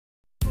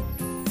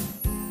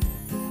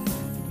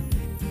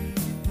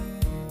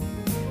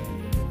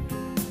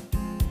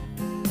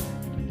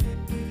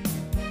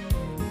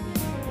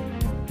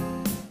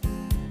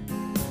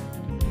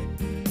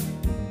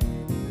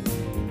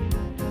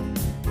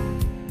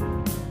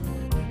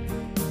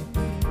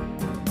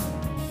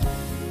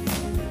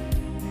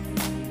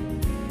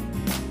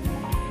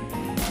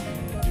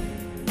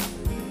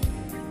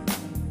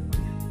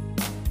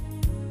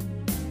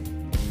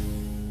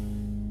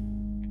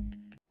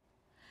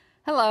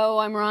Hello,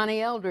 I'm Ronnie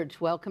Eldridge.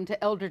 Welcome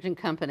to Eldridge and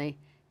Company.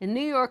 In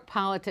New York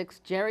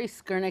politics, Jerry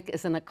Skurnik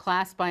is in a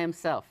class by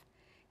himself.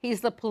 He's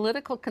the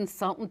political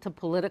consultant to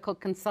political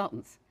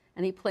consultants,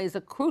 and he plays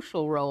a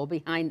crucial role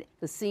behind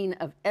the scene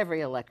of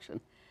every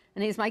election.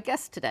 And he's my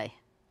guest today.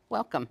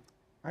 Welcome.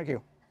 Thank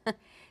you.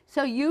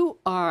 So you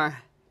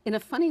are, in a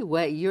funny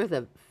way, you're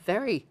the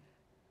very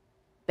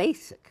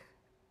basic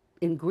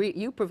ingredient.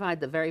 You provide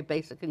the very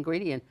basic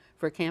ingredient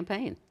for a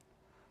campaign.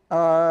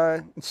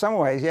 In some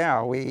ways,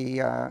 yeah.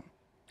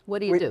 What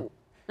do you do?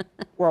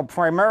 Well,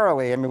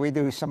 primarily, I mean, we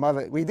do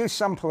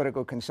some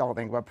political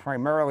consulting, but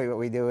primarily what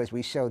we do is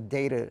we show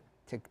data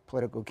to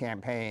political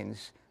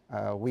campaigns.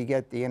 We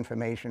get the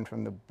information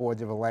from the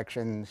boards of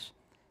elections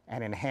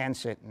and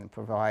enhance it and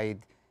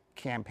provide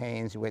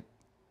campaigns with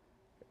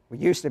what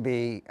used to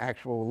be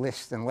actual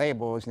lists and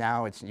labels.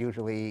 Now it's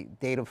usually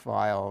data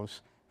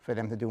files for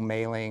them to do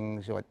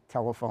mailings or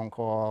telephone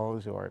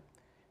calls or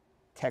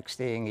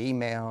texting,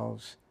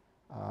 emails.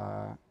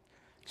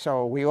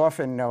 So we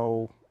often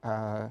know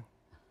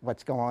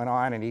what's going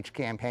on in each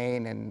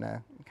campaign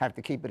and have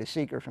to keep it a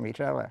secret from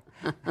each other.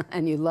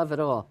 And you love it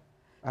all.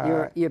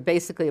 You're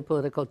basically a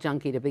political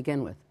junkie to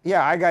begin with.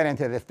 Yeah, I got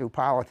into this through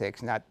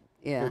politics, not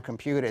Yeah. through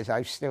computers.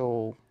 I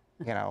still,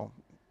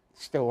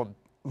 still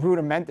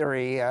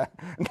rudimentary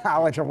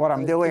knowledge of what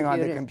I'm doing on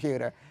the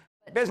computer.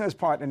 Business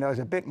partner knows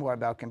a bit more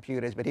about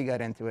computers, but he got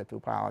into it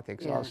through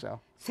politics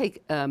also.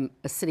 Take a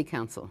city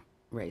council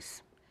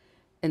race,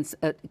 and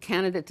a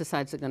candidate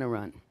decides they're going to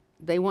run.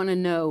 They want to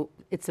know,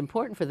 it's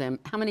important for them,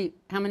 how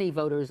many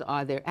voters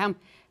are there?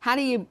 How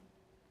do you,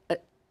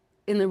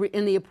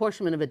 in the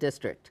apportionment of a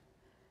district,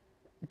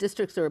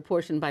 districts are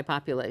apportioned by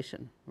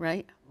population,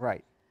 right?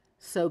 Right.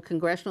 So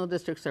congressional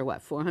districts are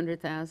what,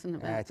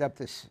 400,000? It's up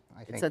to,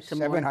 I think, up to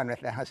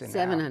 700,000 now.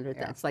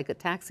 700,000. Yeah. It's like a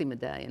taxi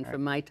medallion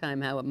from my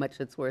time, how much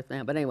it's worth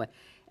now. But anyway,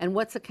 and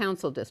what's a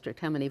council district?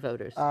 How many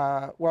voters?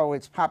 Well,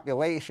 it's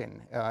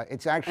population.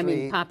 It's actually, I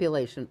mean,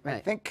 population, right.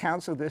 I think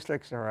council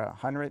districts are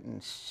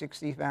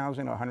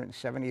 160,000 or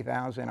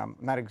 170,000. I'm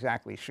not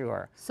exactly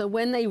sure. So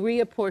when they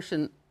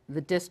reapportion the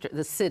district,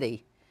 the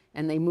city,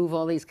 and they move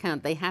all these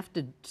they have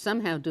to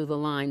somehow do the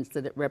lines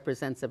that it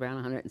represents around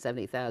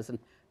 170,000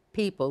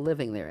 people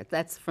living there.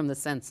 That's from the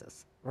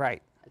census.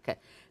 Right. Okay.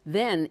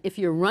 Then, if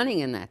you're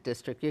running in that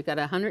district, you've got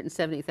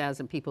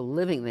 170,000 people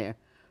living there,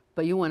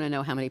 but you want to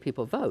know how many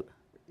people vote.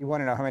 You want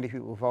to know how many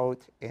people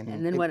vote.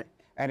 And then what?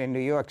 And in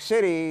New York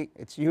City,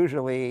 it's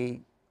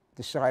usually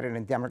decided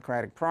in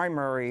Democratic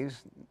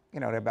primaries.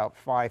 There are about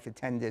 5 to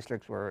 10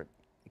 districts where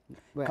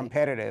Right.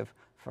 competitive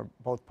for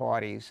both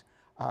parties.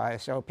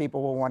 So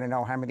people will want to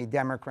know how many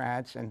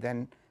Democrats, and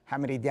then how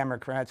many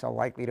Democrats are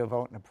likely to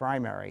vote in a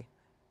primary.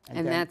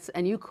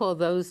 And you call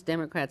those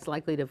Democrats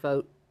likely to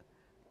vote?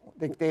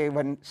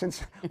 When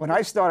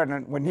I started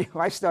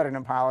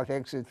in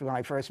politics, when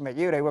I first met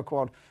you, they were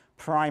called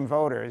prime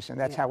voters, and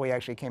that's how we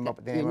actually came up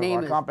with the name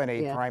of our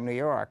company, Prime New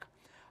York.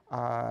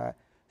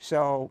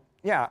 So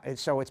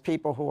it's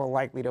people who are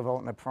likely to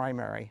vote in a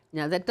primary.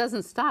 Now that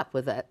doesn't stop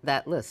with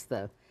that list,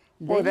 though.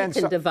 Well, then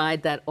you can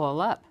divide that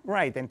all up.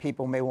 Right. Then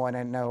people may want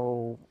to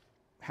know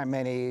how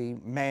many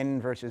men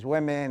versus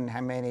women,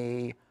 how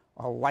many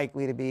are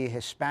likely to be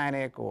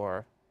Hispanic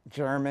or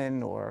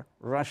German or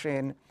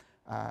Russian,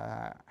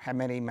 how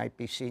many might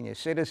be senior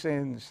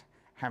citizens,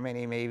 how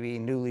many may be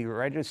newly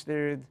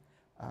registered,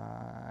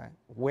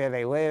 where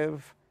they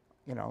live.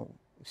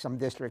 Some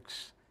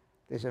districts,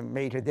 there's a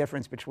major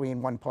difference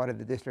between one part of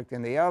the district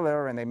and the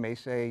other, and they may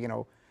say,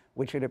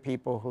 which are the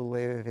people who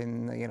live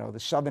in, the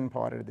southern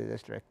part of the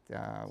district.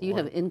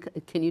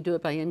 Can you do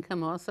it by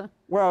income also?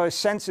 Well,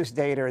 census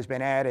data has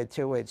been added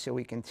to it, so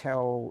we can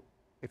tell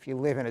if you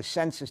live in a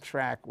census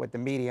tract what the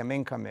median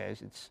income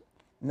is. It's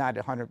not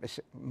 100%,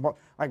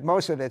 like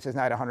most of this is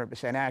not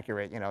 100%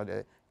 accurate.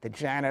 The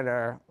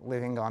janitor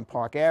living on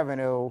Park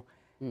Avenue.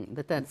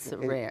 But that's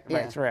rare.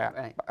 Right, it's rare.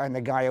 Right. And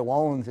the guy who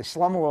owns the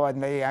slumlord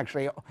may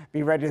actually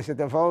be registered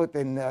to vote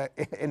in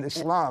the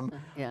slum.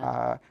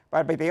 Yeah.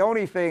 But the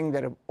only thing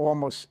that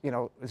almost,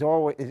 is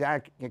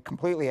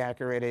completely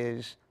accurate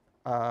is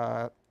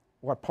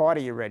what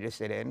party you're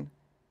registered in,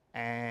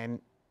 and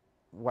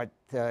what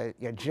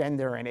your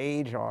gender and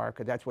age are,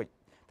 because that's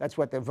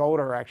what the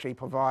voter actually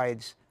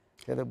provides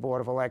to the Board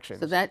of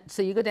Elections.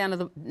 So you go down to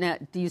the now.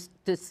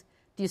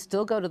 Do you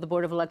still go to the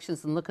Board of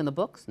Elections and look in the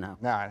books? No.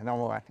 No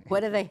more.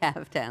 What do they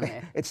have down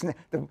there?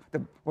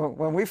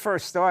 When we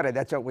first started,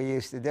 that's what we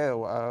used to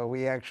do.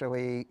 We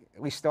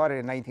started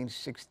in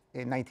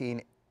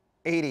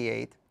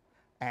 1988,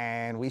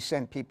 and we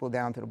sent people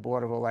down to the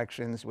Board of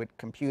Elections with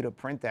computer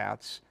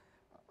printouts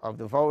of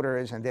the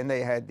voters, and then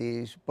they had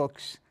these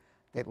books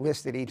that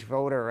listed each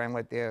voter and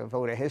what their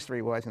voter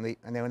history was, and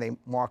then they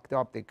marked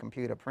up the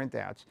computer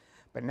printouts.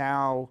 But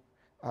now,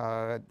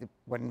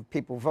 when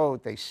people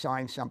vote, they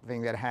sign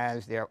something that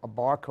has a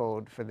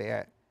barcode for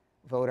their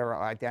voter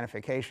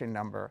identification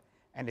number,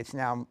 and it's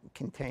now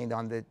contained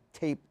on the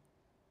tape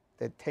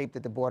that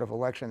the Board of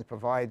Elections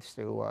provides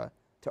to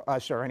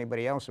us or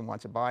anybody else who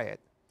wants to buy it.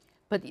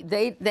 But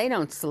they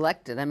don't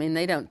select it. I mean,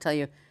 they don't tell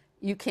you,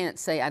 you can't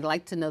say, I'd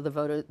like to know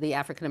the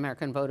African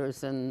American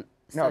voters and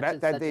No, such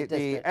and such a the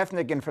district.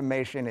 ethnic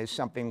information is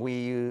something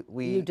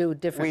You do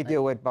differently. We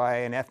do it by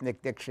an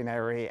ethnic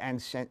dictionary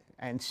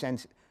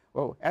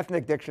well,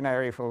 ethnic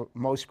dictionary for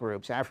most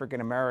groups. African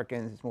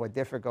Americans is more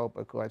difficult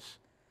because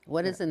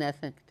What is an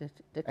ethnic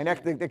dictionary? an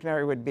ethnic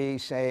dictionary would be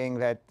saying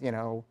that, you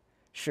know,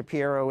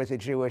 Shapiro is a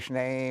Jewish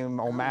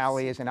name,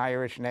 O'Malley is an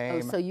Irish Oh,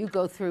 name. so you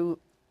go through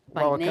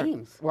by Well,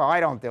 names, well,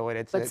 I don't do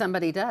it. but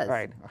somebody does.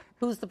 Right.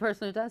 Who's the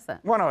person who does that?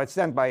 Well, no, it's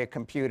done by a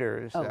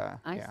computer. Oh,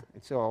 I Yeah, see.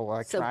 it's all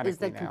So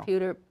electronically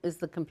now. is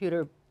the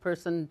computer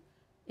person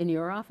in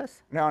your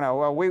office? No, no.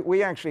 Well,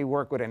 we actually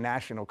work with a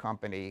national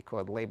company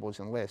called Labels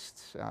and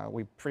Lists.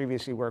 We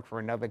previously worked for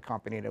another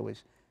company that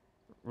was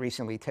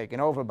recently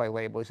taken over by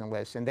Labels and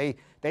Lists, and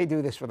they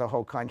do this for the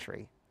whole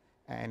country,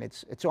 and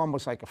it's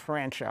almost like a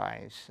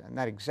franchise.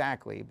 Not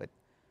exactly, but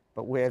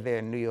we're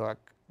their New York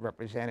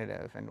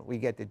representative, and we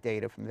get the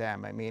data from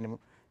them. I mean,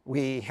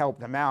 we help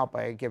them out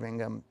by giving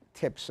them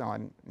tips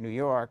on New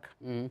York.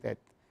 That,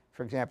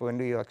 for example, in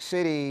New York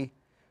City,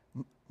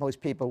 most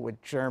people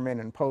with German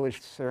and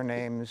Polish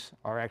surnames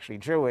are actually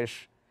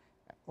Jewish,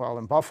 while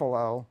in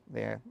Buffalo,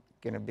 they're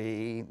going to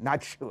be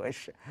not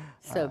Jewish.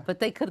 So, but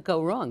they could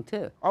go wrong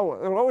too. Oh,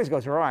 it always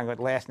goes wrong with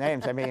last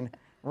names. I mean,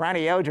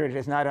 Ronnie Eldridge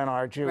is not on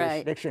our Jewish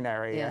Right.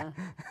 dictionary. Yeah,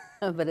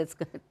 but it's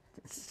good.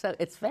 So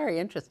it's very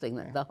interesting,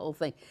 the whole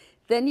thing.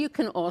 Then you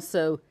can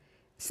also,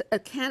 so a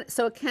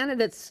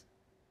candidate's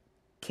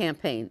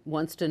campaign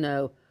wants to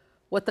know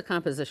what the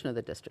composition of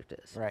the district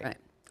is. Right.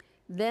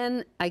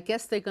 Then I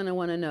guess they're going to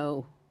want to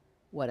know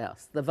what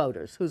else? The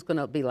voters, who's going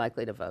to be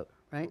likely to vote,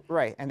 right?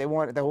 Right, and they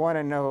want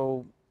to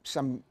know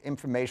some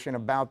information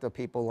about the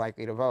people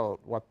likely to vote,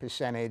 what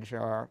percentage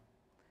are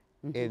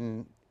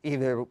in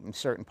either in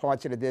certain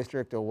parts of the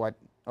district, or what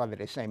are they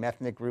the same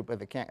ethnic group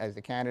as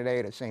the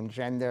candidate, the same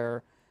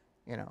gender,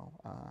 you know.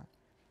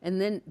 And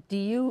then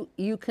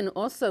you can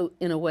also,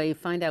 in a way,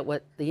 find out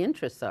what the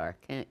interests are,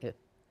 can't you?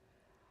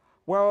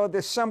 Well,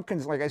 there's some,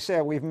 like I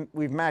said,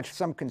 we've matched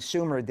some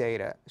consumer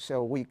data,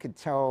 so we could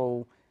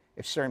tell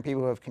if certain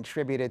people have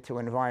contributed to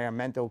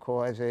environmental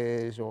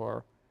causes,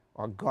 or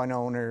gun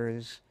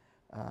owners,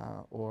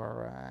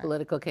 or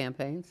Political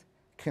campaigns?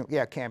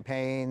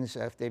 campaigns,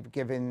 if they've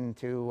given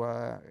to,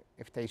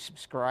 if they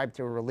subscribe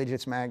to a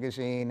religious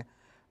magazine,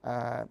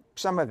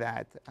 some of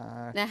that.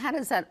 Now, how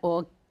is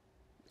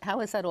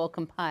that all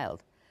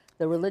compiled?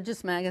 The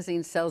religious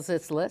magazine sells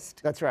its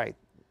list? That's right.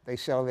 They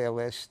sell their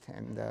list,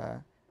 and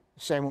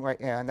same way,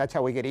 and that's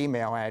how we get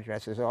email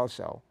addresses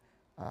also.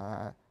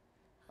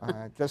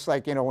 Just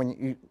like, you know,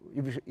 when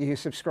you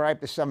subscribe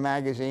to some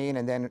magazine,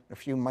 and then a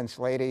few months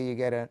later you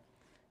get an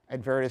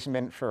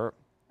advertisement for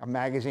a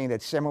magazine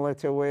that's similar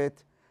to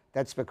it,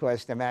 that's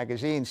because the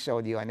magazine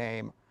sold your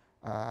name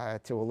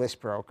to a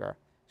list broker.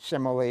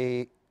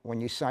 Similarly,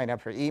 when you sign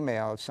up for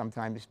email,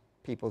 sometimes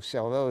people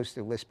sell those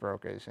to list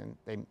brokers,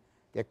 and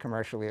they're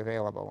commercially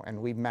available.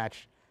 And we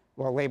match,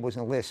 well, Labels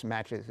and Lists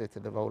matches it to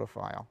the voter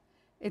file.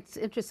 It's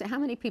interesting. How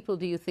many people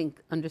do you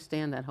think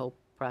understand that whole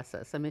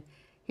process? I mean,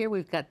 here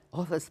we've got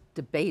all this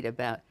debate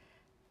about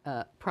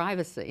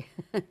privacy,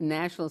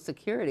 national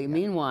security.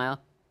 Meanwhile,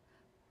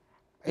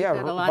 we've got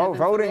a lot of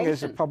voting is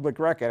a information. public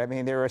record. I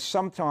mean, there are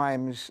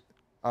sometimes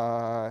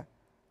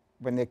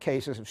when there are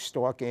cases of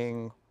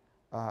stalking,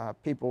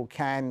 people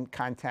can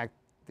contact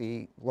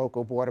the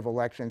local board of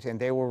elections, and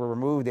they will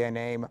remove their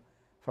name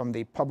from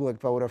the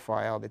public voter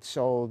file that's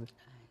sold,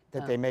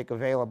 that they make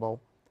available.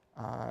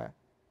 I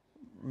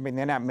mean,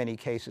 there are not many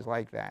cases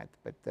like that,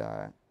 but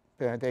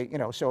they, you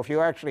know, so if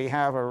you actually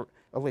have a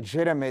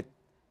legitimate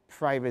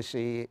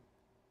privacy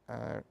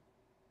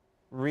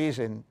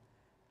reason,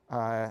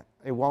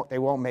 they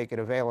won't make it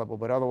available.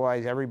 But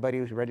otherwise, everybody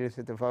who's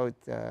registered to vote,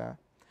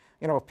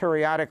 you know,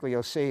 periodically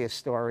you'll see a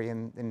story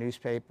in the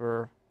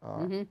newspaper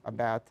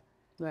about,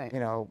 Right.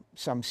 you know,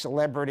 some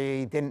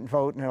celebrity didn't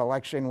vote in an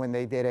election when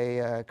they did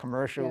a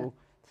commercial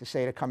to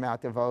say to come out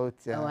to vote.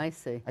 Oh, I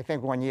see. I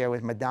think one year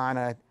was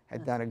Madonna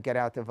had done a get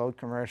out to vote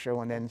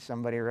commercial, and then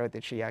somebody wrote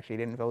that she actually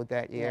didn't vote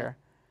that year.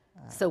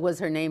 So was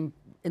her name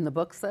in the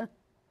books, though?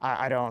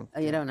 I don't. Oh,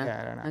 you don't know?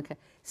 Yeah, I don't know. Okay.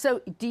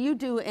 So do you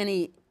do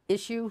any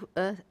issue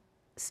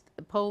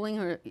polling,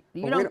 or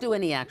you Well, don't do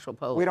any actual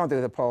polling? We don't do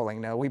the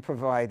polling, no. We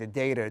provide the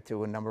data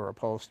to a number of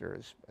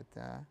pollsters.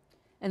 But,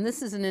 And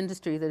this is an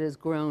industry that has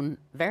grown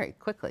very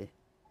quickly,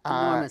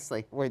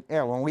 enormously.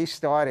 when we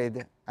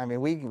started, I mean,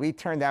 we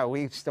turned out,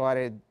 we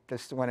started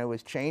just when it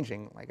was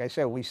changing. Like I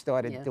said, we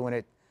started doing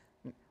it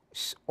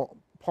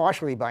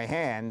partially by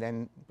hand,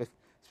 and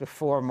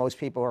before most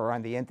people were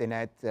on the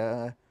internet.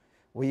 The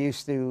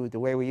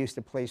way we used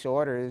to place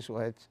orders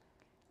was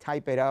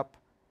type it up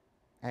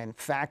and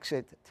fax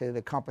it to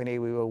the company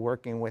we were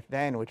working with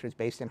then, which was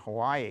based in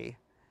Hawaii.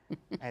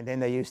 And then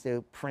they used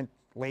to print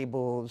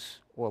labels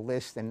or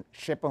lists and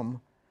ship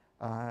them.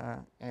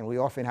 And we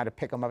often had to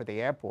pick them up at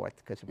the airport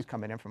because it was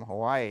coming in from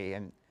Hawaii.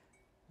 And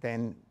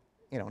then,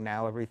 you know,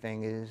 now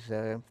everything is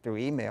through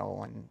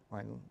email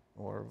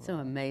or So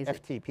amazing.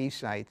 FTP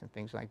sites and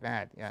things like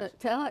that. Yes. So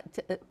tell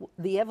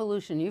the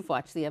evolution, you've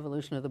watched the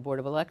evolution of the Board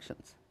of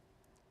Elections.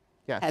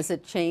 Yes. Has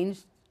it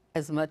changed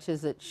as much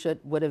as it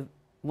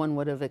one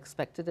would have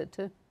expected it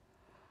to?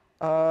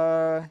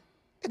 I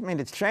mean,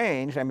 it's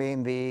changed. I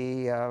mean,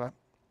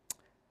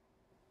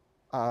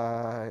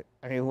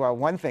 well,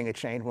 one thing it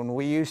changed when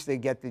we used to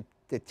get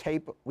the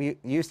tape. We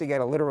used to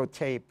get a literal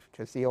tape,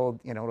 just the old,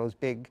 those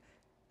big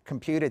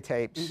computer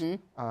tapes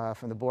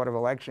from the Board of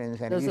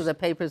Elections. And Those are the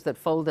papers that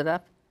folded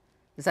up?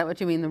 Is that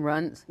what you mean, the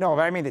runs? No,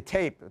 but I mean the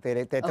tape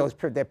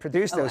that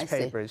produced those I see.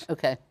 papers.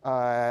 Okay.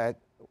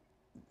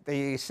 They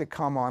used to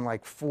come on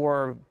like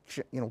 4,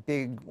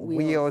 big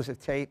wheels of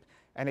tape,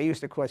 and they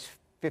used to cost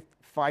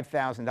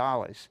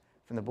 $5,000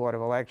 from the Board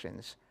of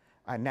Elections.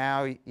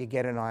 Now you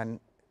get it on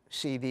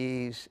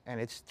CDs, and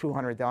it's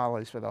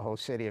 $200 for the whole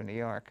city of New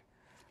York.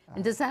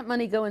 And does that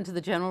money go into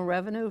the general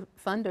revenue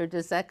fund, or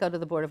does that go to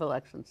the Board of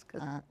Elections?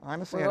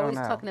 Honestly, we're I don't always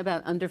know. talking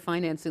about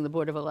underfinancing the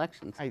Board of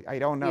Elections. I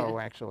don't know,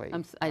 Yeah. actually.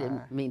 I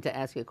didn't mean to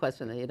ask you a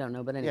question that you don't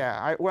know, but anyway.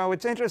 Yeah, well,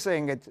 it's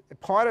interesting.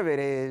 Part of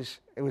it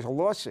was a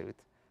lawsuit.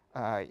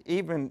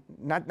 Even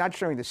not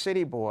showing the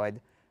city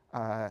board,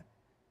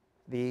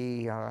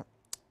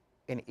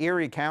 in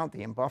Erie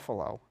County in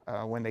Buffalo,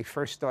 when they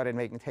first started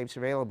making tapes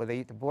available,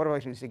 the Board of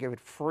Elections used to give it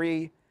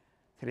free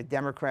to the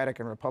Democratic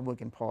and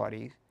Republican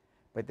parties,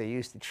 but they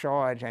used to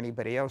charge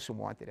anybody else who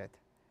wanted it.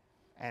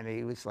 And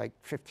it was like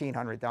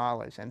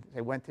 $1,500. And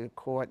they went to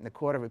court, and the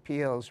Court of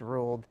Appeals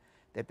ruled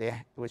that it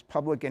was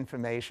public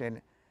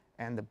information,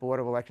 and the Board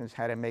of Elections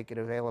had to make it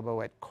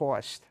available at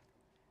cost.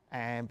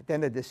 But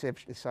then the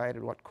DSIP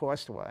decided what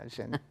cost was.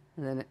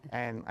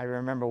 And I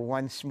remember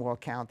one small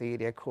county,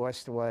 their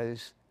cost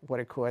was what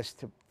it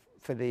cost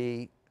for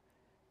the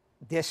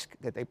disc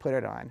that they put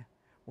it on.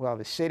 Well,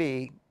 the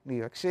city, New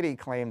York City,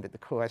 claimed that the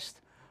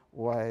cost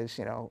was,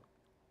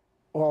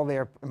 all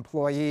their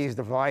employees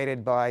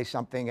divided by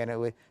something,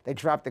 and they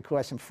dropped the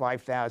cost from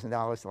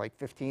 $5,000 to like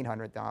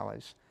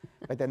 $1,500.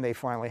 But then they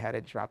finally had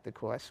to drop the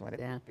cost when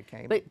it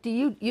became. But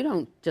you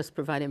don't just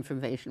provide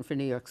information for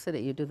New York City,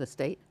 you do the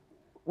state?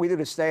 We do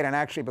the state, and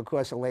actually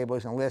because of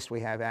labels and lists,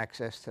 we have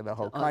access to the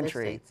whole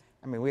country.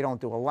 I mean, we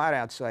don't do a lot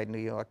outside New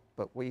York,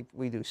 but we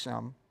do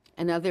some.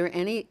 And are there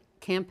any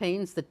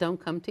campaigns that don't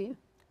come to you?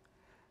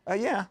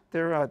 Yeah,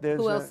 there's.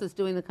 Who else is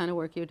doing the kind of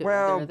work you do?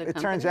 Well, it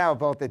turns out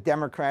both the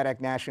Democratic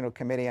National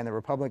Committee and the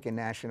Republican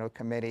National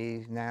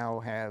Committee now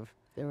have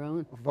their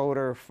own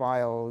voter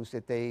files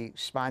that they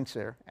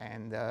sponsor,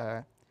 and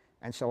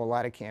so a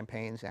lot of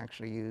campaigns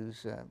actually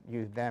use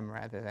them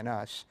rather than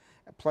us.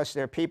 Plus,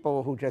 there are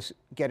people who just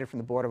get it from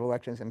the Board of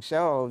Elections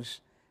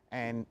themselves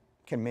and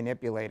can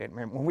manipulate it.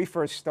 When we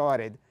first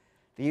started,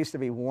 there used to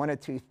be one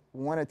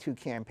or two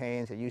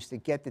campaigns that used to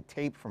get the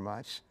tape from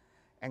us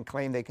and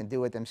claim they can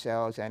do it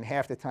themselves, and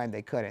half the time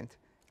they couldn't.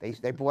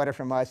 They bought it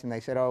from us, and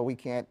they said, "Oh, we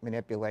can't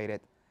manipulate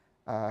it."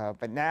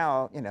 But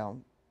now,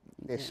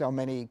 there's so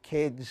many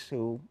kids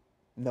who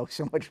know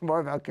so much more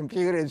about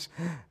computers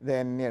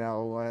than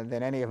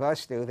any of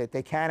us do, that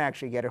they can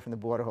actually get it from the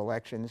Board of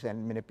Elections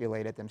and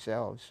manipulate it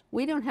themselves.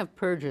 We don't have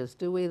purges,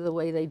 do we, the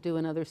way they do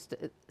in other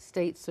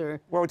states? Or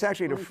well, it's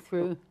actually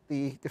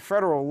the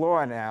federal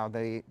law now,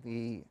 the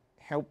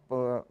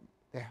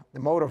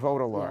motor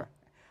voter law.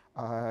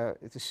 Yeah.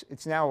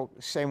 It's now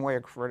the same way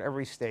for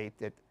every state,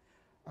 that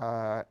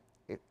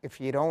if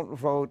you don't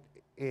vote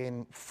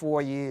in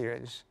 4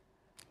 years,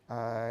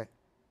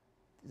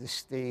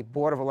 the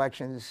Board of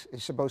Elections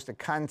is supposed to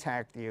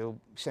contact you,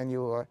 send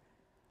you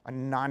a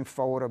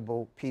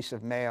non-forwardable piece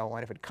of mail,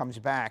 and if it comes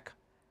back,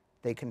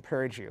 they can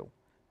purge you.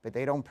 But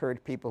they don't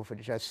purge people for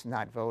just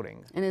not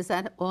voting. And is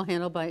that all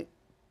handled by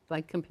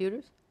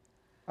computers?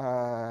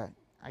 I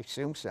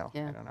assume so.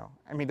 Yeah. I don't know.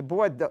 I mean, the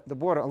board,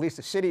 at least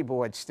the city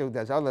board, still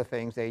does other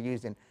things. They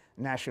use a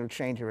national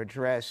change of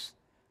address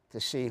to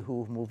see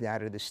who moved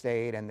out of the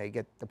state, and they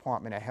get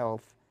Department of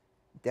Health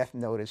death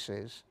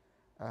notices.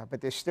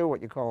 But there's still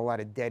what you call a lot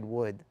of dead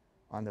wood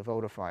on the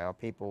voter file.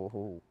 People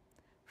who,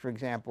 for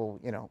example,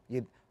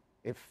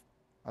 if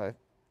a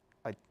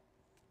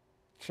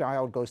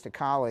child goes to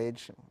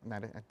college,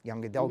 not a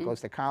young adult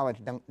goes to college,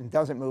 and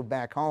doesn't move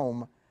back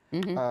home,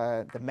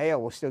 the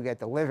mail will still get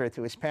delivered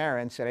to his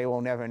parents, so they will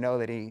never know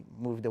that he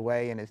moved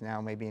away and is now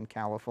maybe in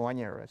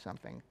California or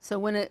something. So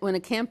when a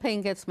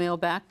campaign gets mail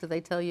back, do they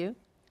tell you?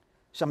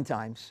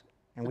 Sometimes,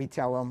 and we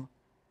tell them.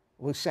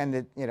 We'll send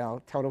it,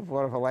 tell the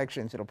Board of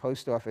Elections to the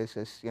post office.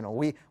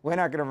 We're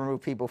not going to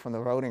remove people from the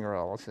voting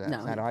rolls. That's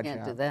No, not our you can't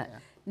job. do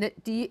that.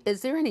 Yeah.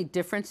 Is there any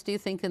difference, do you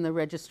think, in the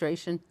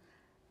registration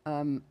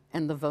and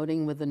the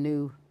voting with the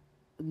new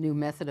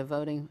method of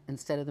voting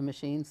instead of the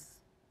machines?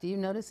 Do you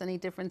notice any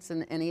difference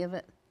in any of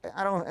it? It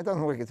doesn't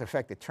look like it's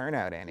affected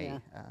turnout any. Yeah.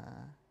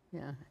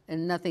 Yeah,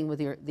 and nothing with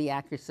the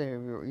accuracy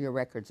of your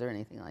records or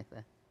anything like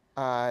that?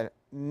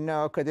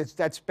 No, because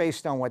that's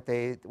based on what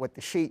the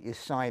sheet you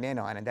sign in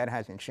on, and that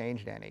hasn't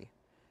changed any.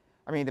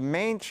 I mean, the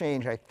main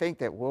change I think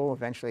that will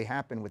eventually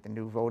happen with the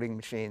new voting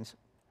machines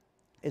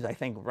is I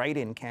think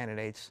write-in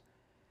candidates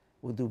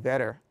will do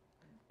better.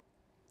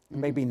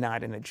 Maybe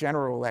not in a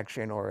general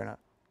election or in a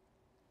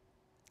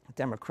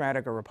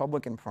Democratic or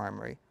Republican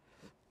primary,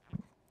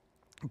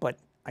 but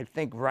I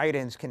think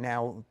write-ins can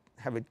now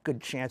have a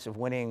good chance of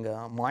winning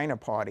a minor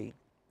party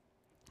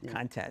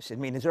contest. I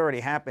mean, it's already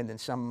happened in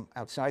some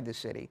outside the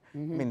city. I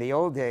mean, the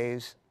old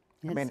days,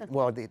 I mean,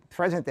 well, the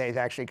present days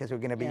actually, because we're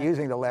going to be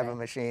using the lever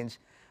machines,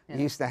 you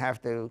used to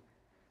have to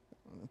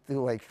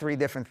do like 3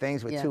 different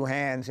things with 2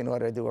 hands in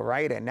order to do a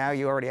write-in. Now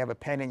you already have a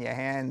pen in your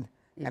hand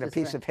and a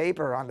piece of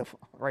paper on the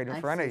right in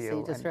front of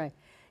you. That's right.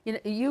 You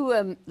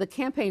know, the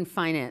campaign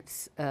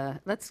finance.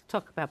 Let's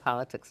talk about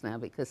politics now,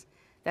 because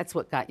that's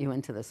what got you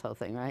into this whole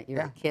thing, right?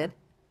 You're a kid.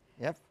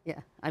 Yep. Yeah,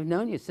 I've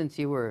known you since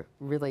you were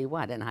really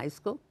in high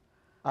school?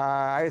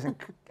 I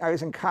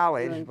was in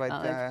college, in but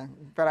college.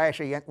 but I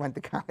actually went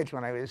to college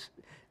when I was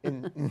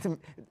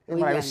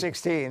when I was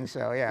 16.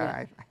 So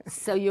yeah.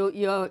 So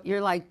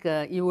you're like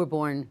you were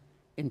born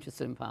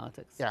interested in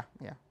politics. Yeah.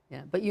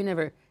 Yeah, but you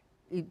never.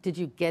 Did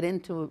you get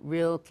into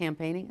real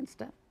campaigning and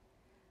stuff?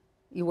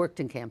 You worked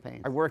in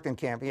campaigns. I worked in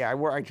camp. Yeah,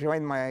 I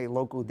joined my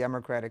local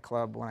Democratic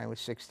club when I was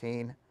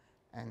 16,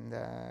 and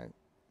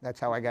that's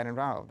how I got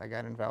involved. I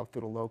got involved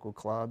through the local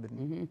club,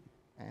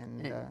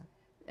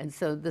 and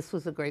so this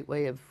was a great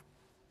way of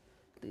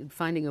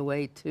finding a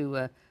way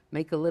to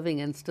make a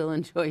living and still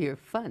enjoy your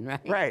fun,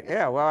 right? Right.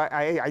 Yeah. Well,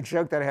 I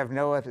joke that I have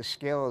no other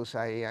skills.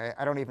 I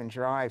don't even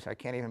drive, so I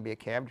can't even be a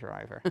cab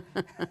driver.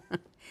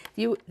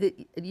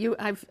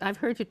 I've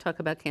heard you talk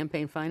about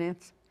campaign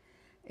finance,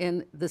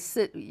 and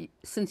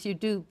since you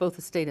do both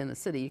the state and the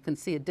city, you can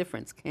see a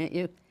difference, can't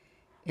you,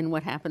 in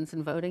what happens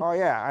in voting? Oh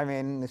yeah. I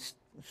mean,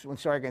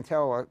 so I can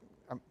tell.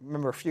 I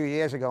remember a few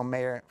years ago,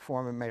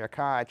 former Mayor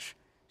Koch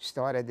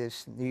started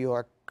this New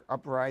York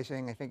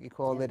uprising, I think he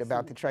called it,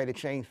 about to try to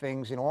change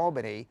things in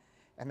Albany,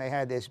 and they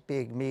had this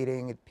big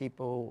meeting and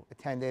people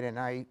attended, and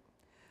I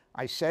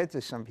said to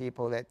some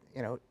people that,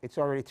 you know, it's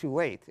already too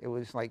late. It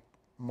was like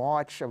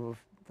March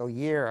of the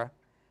year,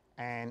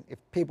 and if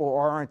people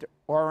aren't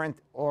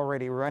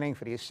already running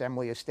for the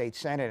Assembly or State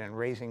Senate and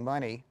raising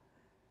money,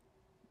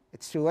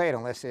 it's too late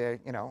unless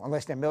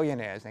they're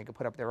millionaires and they can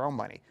put up their own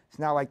money. It's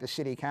not like the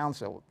city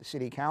council. The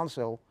city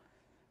council,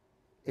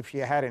 if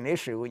you had an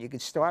issue, you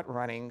could start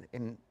running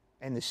in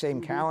the same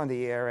calendar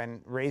year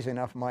and raise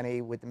enough money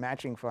with the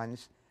matching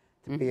funds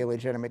to be a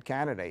legitimate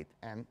candidate.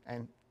 And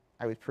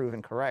I was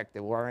proven correct.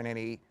 There weren't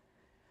any,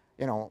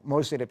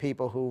 most of the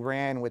people who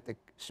ran with the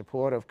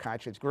support of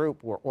Koch's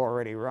group were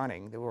already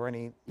running. There weren't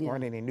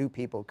any new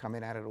people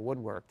coming out of the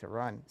woodwork to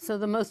run. So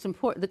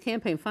the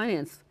campaign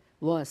finance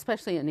law,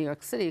 especially in New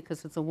York City,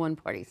 because it's a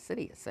one-party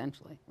city,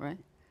 essentially, right?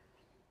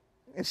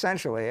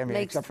 Essentially, I mean,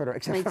 except for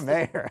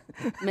mayor.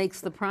 Makes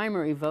the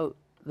primary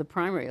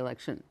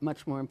election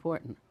much more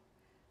important.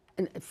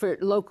 And for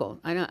local,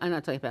 I'm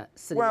not talking about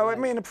city. Well, I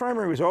mean, the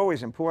primary was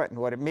always important.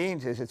 What it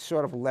means is it's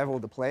sort of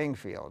leveled the playing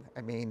field.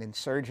 I mean,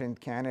 insurgent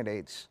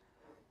candidates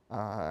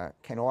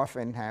can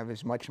often have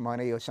as much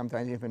money or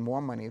sometimes even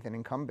more money than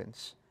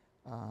incumbents.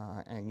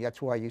 And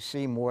that's why you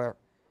see more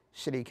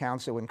city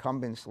council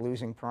incumbents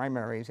losing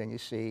primaries than you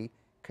see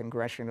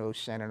congressional,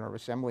 senate, or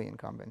assembly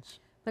incumbents.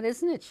 But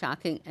isn't it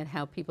shocking at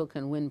how people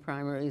can win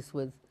primaries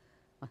with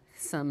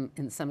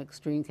in some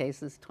extreme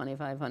cases,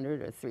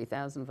 2,500 or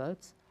 3,000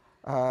 votes?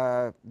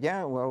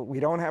 Yeah, well,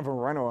 we don't have a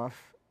runoff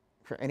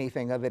for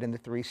anything other than the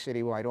 3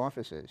 citywide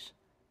offices.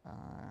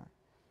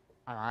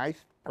 I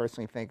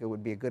personally think it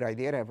would be a good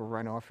idea to have a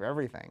runoff for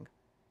everything.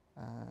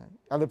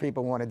 Other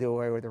people want to do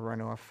away with the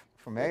runoff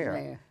for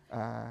mayor.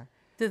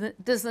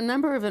 Does the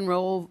number of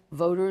enrolled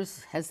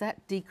voters, has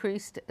that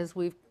decreased as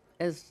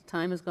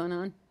time has gone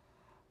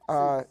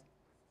on?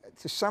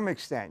 To some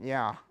extent,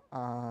 yeah.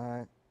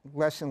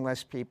 Less and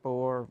less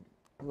people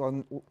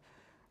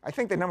I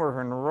think the number of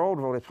enrolled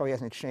voters probably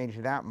hasn't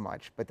changed that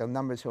much, but the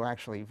numbers who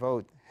actually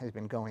vote has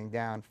been going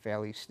down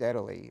fairly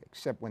steadily,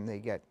 except when they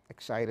get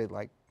excited,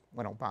 like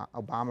when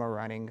Obama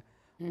running.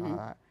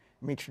 I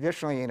mean,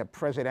 traditionally when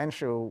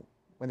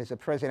there's a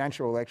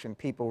presidential election,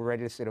 people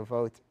register to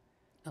vote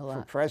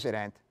for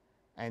president,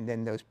 and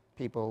then those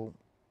people,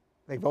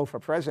 they vote for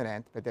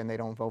president, but then they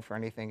don't vote for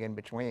anything in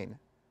between.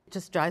 It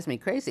just drives me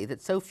crazy that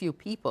so few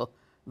people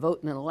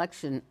vote in an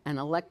election and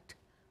elect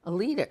a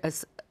leader,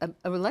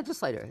 a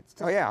legislator.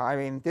 Oh yeah, I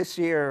mean, this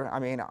year, I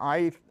mean,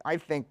 I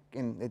think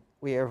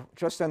we have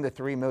just under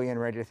 3 million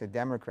registered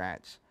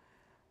Democrats.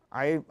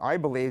 I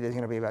believe there's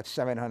going to be about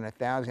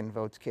 700,000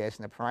 votes cast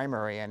in the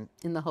primary, and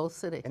in the whole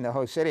city. In the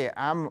whole city,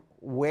 I'm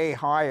way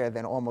higher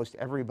than almost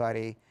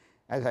everybody.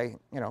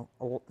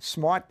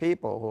 Smart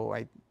people who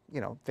I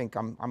think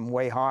I'm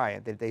way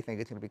high, that they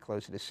think it's going to be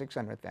closer to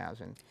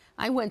 600,000.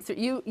 I went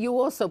through. You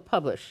also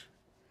publish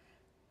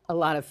a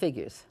lot of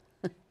figures.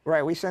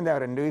 Right, we send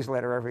out a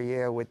newsletter every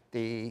year with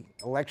the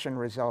election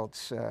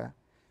results,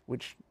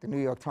 which the New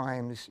York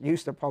Times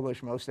used to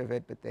publish most of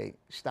it, but they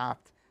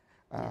stopped.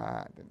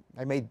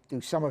 I may do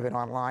some of it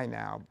online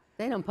now.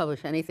 They don't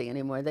publish anything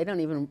anymore. They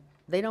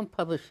don't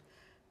publish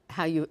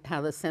how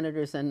the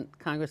senators and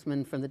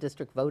congressmen from the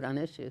district vote on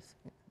issues.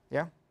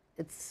 Yeah.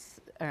 It's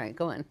all right.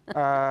 Go on.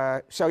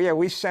 So yeah,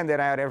 we send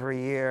it out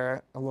every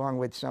year along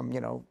with some,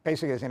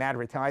 basically as an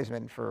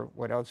advertisement for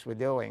what else we're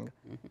doing,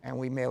 and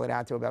we mail it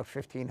out to about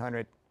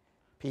 1,500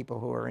 people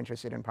who are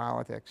interested in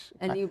politics,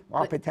 And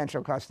our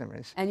potential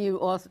customers. And you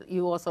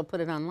also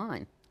put it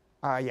online.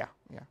 Yeah.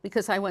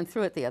 Because I went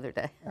through it the other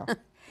day. Yeah.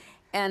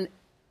 And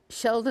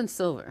Sheldon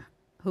Silver,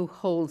 who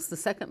holds the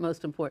second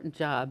most important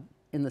job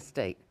in the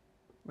state,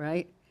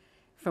 right?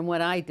 From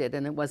what I did,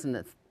 and it wasn't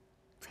a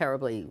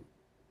terribly,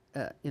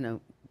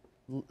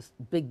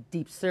 big,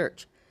 deep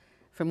search,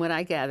 from what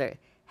I gather,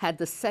 had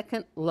the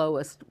second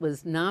lowest,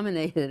 was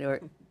nominated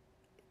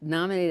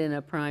in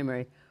a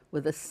primary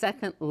with the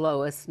second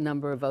lowest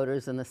number of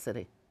voters in the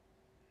city.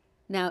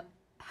 Now,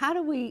 how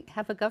do we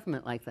have a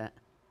government like that?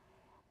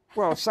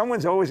 Well,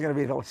 someone's always going to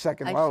be the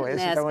second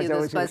lowest. I shouldn't ask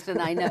you this question,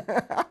 I know.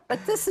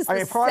 But this is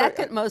the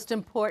second most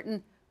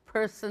important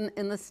person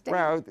in the state.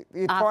 Well,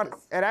 it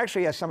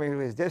actually has something to do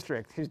with his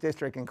district. His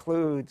district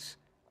includes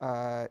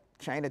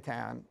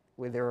Chinatown,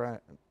 where there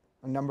are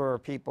a number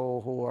of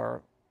people who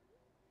are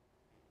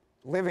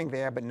living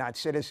there but not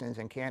citizens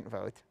and can't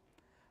vote.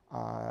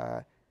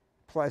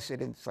 Plus,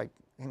 it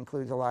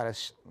includes a lot of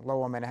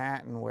lower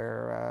Manhattan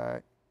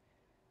where,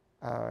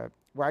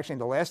 well, actually in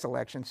the last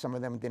election, some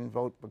of them didn't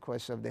vote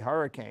because of the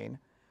hurricane.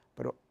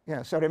 But,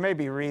 so there may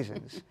be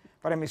reasons.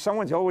 But I mean,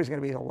 someone's always going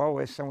to be the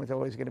lowest, someone's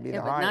always going to be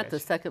the highest. But not the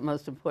second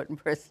most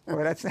important person.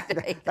 Well,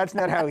 that's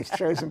not how he's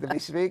chosen to be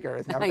speaker.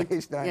 It's not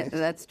based on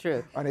that's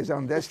true. On his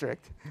own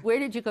district. Where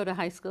did you go to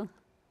high school?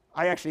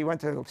 I actually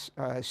went to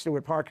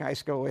Stewart Park High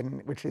School,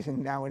 which is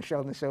now in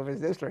Sheldon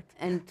Silver's district.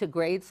 And to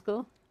grade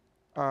school?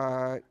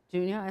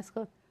 Junior high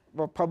school?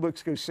 Well, public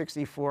school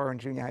 64 and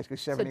junior high school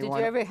 71. So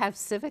did you ever have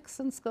civics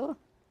in school?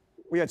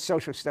 We had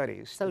social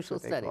studies. Social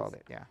studies. They called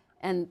it, yeah.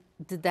 And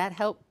did that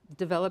help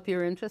develop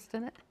your interest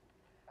in it?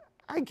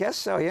 I guess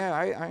so, yeah.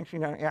 I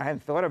actually I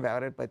hadn't thought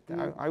about it, but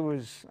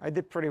I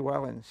did pretty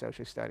well in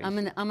social studies.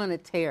 I'm on a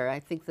tear. I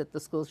think that the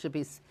schools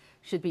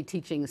should be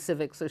teaching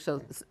civics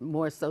or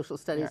more social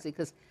studies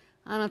because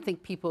I don't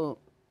think people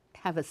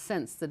have a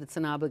sense that it's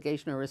an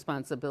obligation or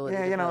responsibility.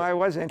 Yeah, I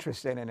was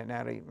interested in it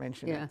now that you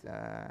mention it.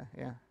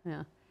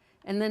 Yeah.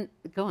 And then,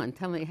 go on,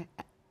 tell me.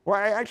 Well,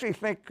 I actually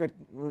think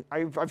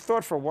I've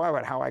thought for a while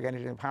about how I got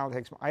into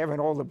politics. I have an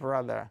older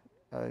brother,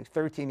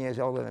 13 years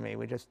older than me.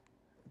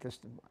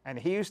 And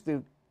he used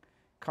to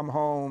come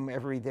home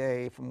every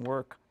day from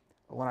work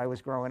when I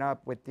was growing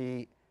up with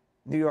the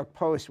New York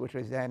Post, which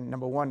was then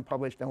 #1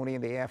 published only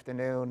in the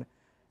afternoon,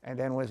 and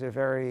then was a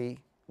very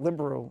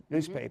liberal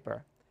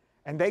newspaper.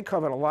 And they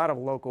covered a lot of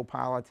local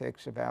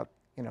politics about,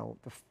 the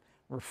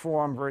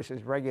reform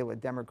versus regular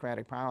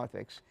democratic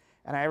politics.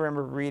 And I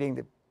remember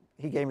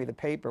he gave me the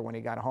paper when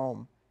he got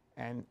home.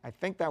 And I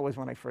think that was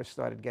when I first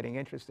started getting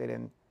interested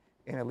in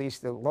at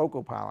least the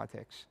local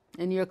politics.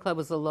 And your club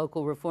was a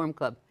local reform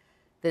club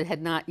that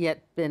had not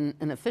yet been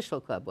an official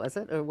club, was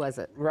it, or was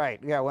it? Right,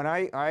 yeah. When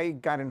I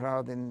got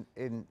involved in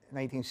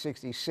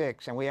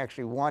 1966, and we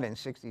actually won in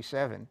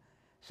 67,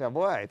 so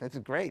boy, that's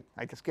great.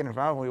 I just get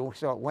involved and we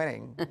start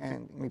winning.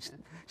 And we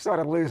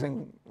started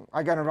losing.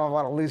 I got involved in a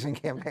lot of losing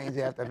campaigns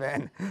after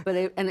then. But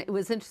it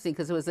was interesting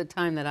because it was a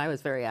time that I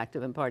was very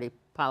active in party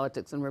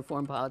politics and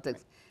reform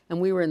politics,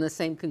 and we were in the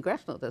same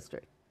congressional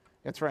district.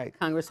 That's right.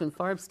 Congressman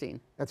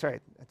Farbstein. That's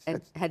right.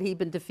 Had he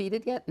been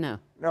defeated yet? No.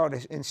 No, in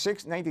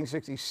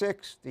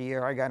 1966, the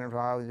year I got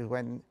involved, is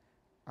when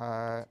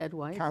Ted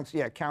Weiss?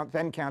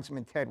 Then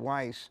Councilman Ted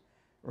Weiss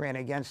ran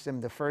against him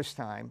the first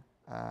time.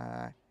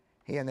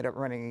 He ended up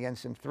running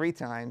against him 3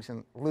 times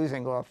and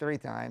losing all 3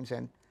 times,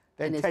 and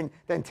then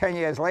 10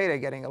 years later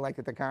getting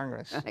elected to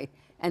Congress. Right.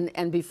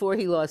 And before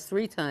he lost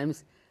 3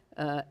 times,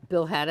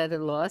 Bill Haddad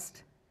had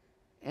lost,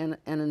 and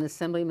an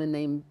assemblyman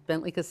named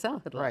Bentley Cassell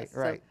had lost.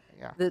 Right.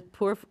 Yeah. The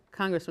poor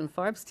Congressman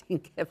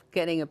Farbstein kept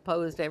getting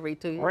opposed every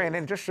 2 years. Right, and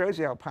it just shows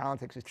you how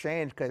politics has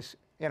changed because,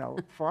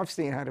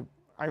 Farbstein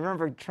I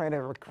remember trying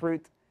to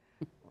recruit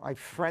a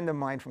friend of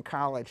mine from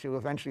college who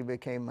eventually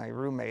became my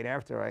roommate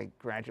after I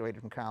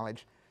graduated from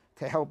college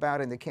to help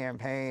out in the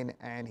campaign,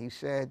 and he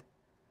said,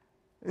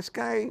 this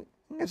guy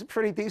has a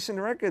pretty decent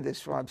record,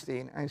 this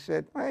Farbstein. I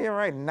said, well, you're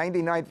right,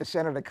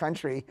 99% of the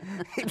country,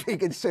 he'd be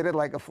considered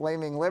like a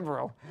flaming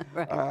liberal.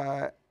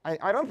 Right.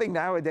 I don't think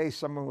nowadays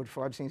someone with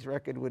Farbstein's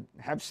record would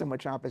have so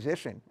much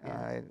opposition.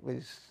 It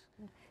was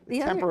the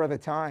temper of the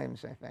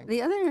times, I think.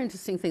 The other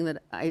interesting thing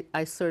that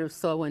I sort of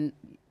saw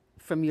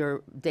from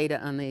your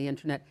data on the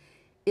internet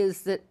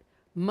is that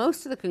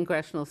most of the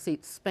congressional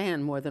seats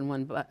span more than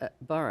one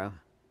borough.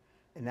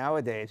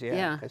 Nowadays,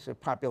 yeah, because the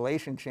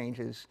population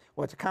changes.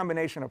 Well, it's a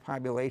combination of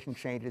population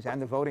changes and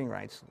the voting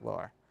rights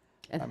law.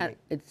 And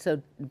it's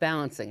so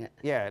balancing it.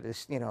 Yeah,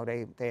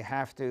 they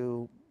have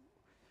to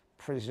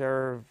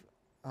preserve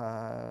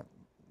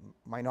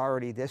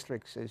minority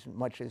districts as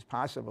much as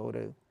possible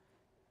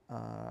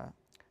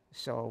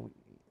so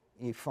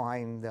you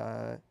find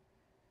the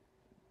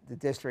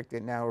district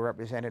that now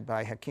represented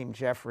by Hakeem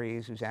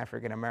Jeffries, who's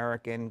African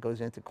American,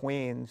 goes into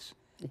Queens.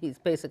 He's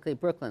basically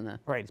Brooklyn, though.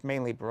 Right, it's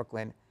mainly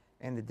Brooklyn.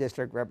 And the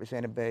district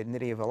represented by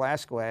Nydia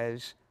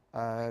Velasquez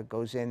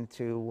goes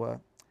into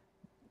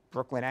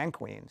Brooklyn and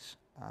Queens.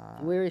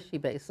 Where is she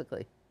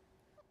basically?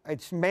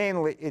 It's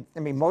mainly,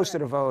 most of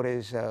the vote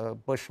is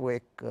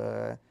Bushwick,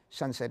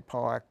 Sunset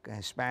Park,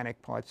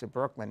 Hispanic parts of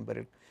Brooklyn, but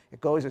it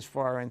goes as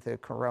far into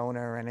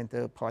Corona and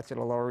into parts of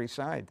the Lower East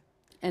Side.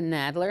 And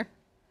Nadler?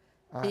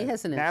 He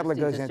has an Nadler interesting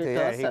goes into,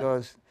 district yeah,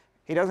 also.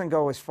 he doesn't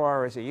go as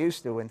far as he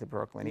used to into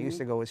Brooklyn. He used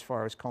to go as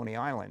far as Coney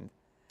Island.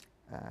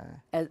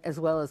 As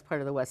well as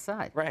part of the West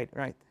Side. Right,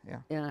 yeah.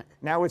 Yeah.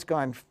 Now it's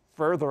gone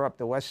further up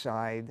the West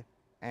Side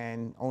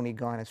and only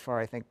gone as far,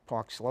 I think,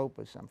 Park Slope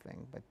or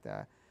something.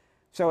 But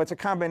so it's a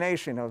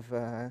combination of,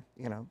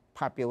 you know,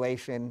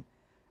 population.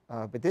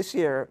 But this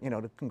year, you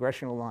know, the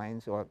congressional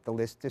lines, or the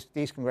list,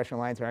 these congressional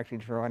lines are actually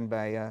drawn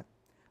by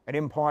an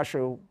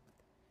impartial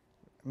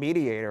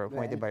mediator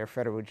appointed by a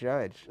federal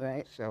judge.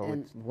 Right. So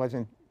it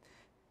wasn't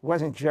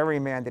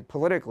gerrymandered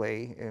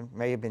politically. It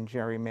may have been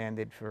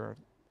gerrymandered for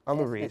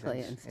other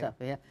reasons. And stuff,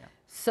 yeah.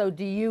 So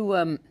do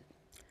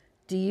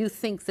you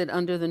think that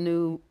under the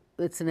new,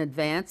 it's an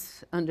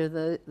advance under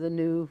the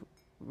new,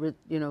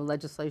 you know,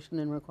 legislation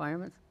and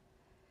requirements?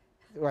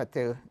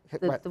 The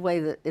way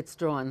that it's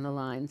drawn, the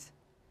lines.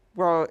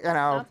 Well, you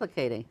know,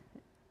 Complicating.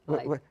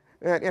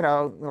 you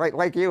know,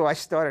 like you, I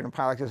started in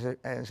politics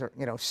as a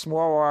you know,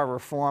 small R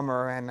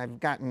reformer, and I've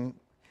gotten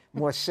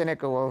more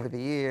cynical over the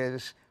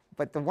years.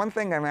 But the one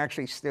thing I'm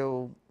actually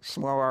still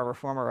small R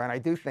reformer, and I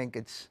do think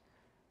it's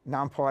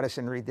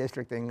nonpartisan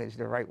redistricting is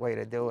the right way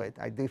to do it.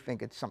 I do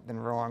think it's something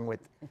wrong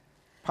with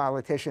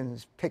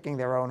politicians picking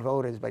their own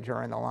voters by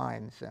drawing the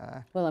lines.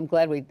 Well, I'm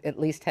glad we at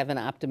least have an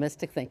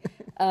optimistic thing.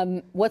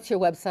 What's your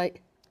website?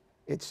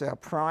 It's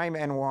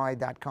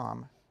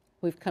primeny.com.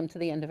 We've come to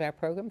the end of our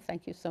program.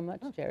 Thank you so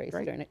much, Jerry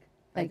great. Skurnik.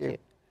 Thank you.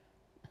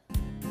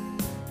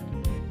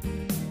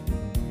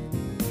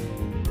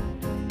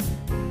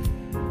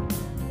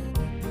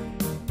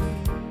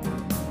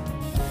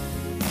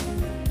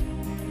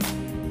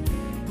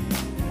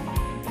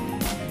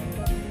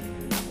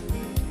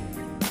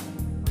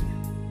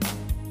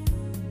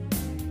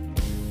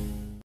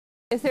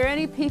 Is there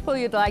any people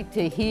you'd like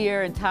to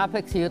hear and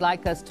topics you'd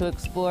like us to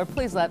explore?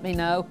 Please let me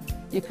know.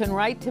 You can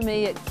write to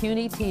me at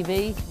CUNY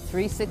TV,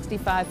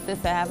 365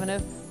 Fifth Avenue,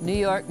 New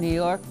York, New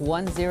York,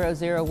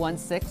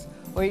 10016,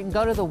 or you can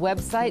go to the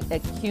website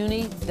at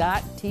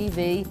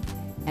cuny.tv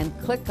and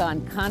click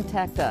on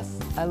Contact Us.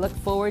 I look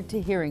forward to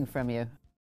hearing from you.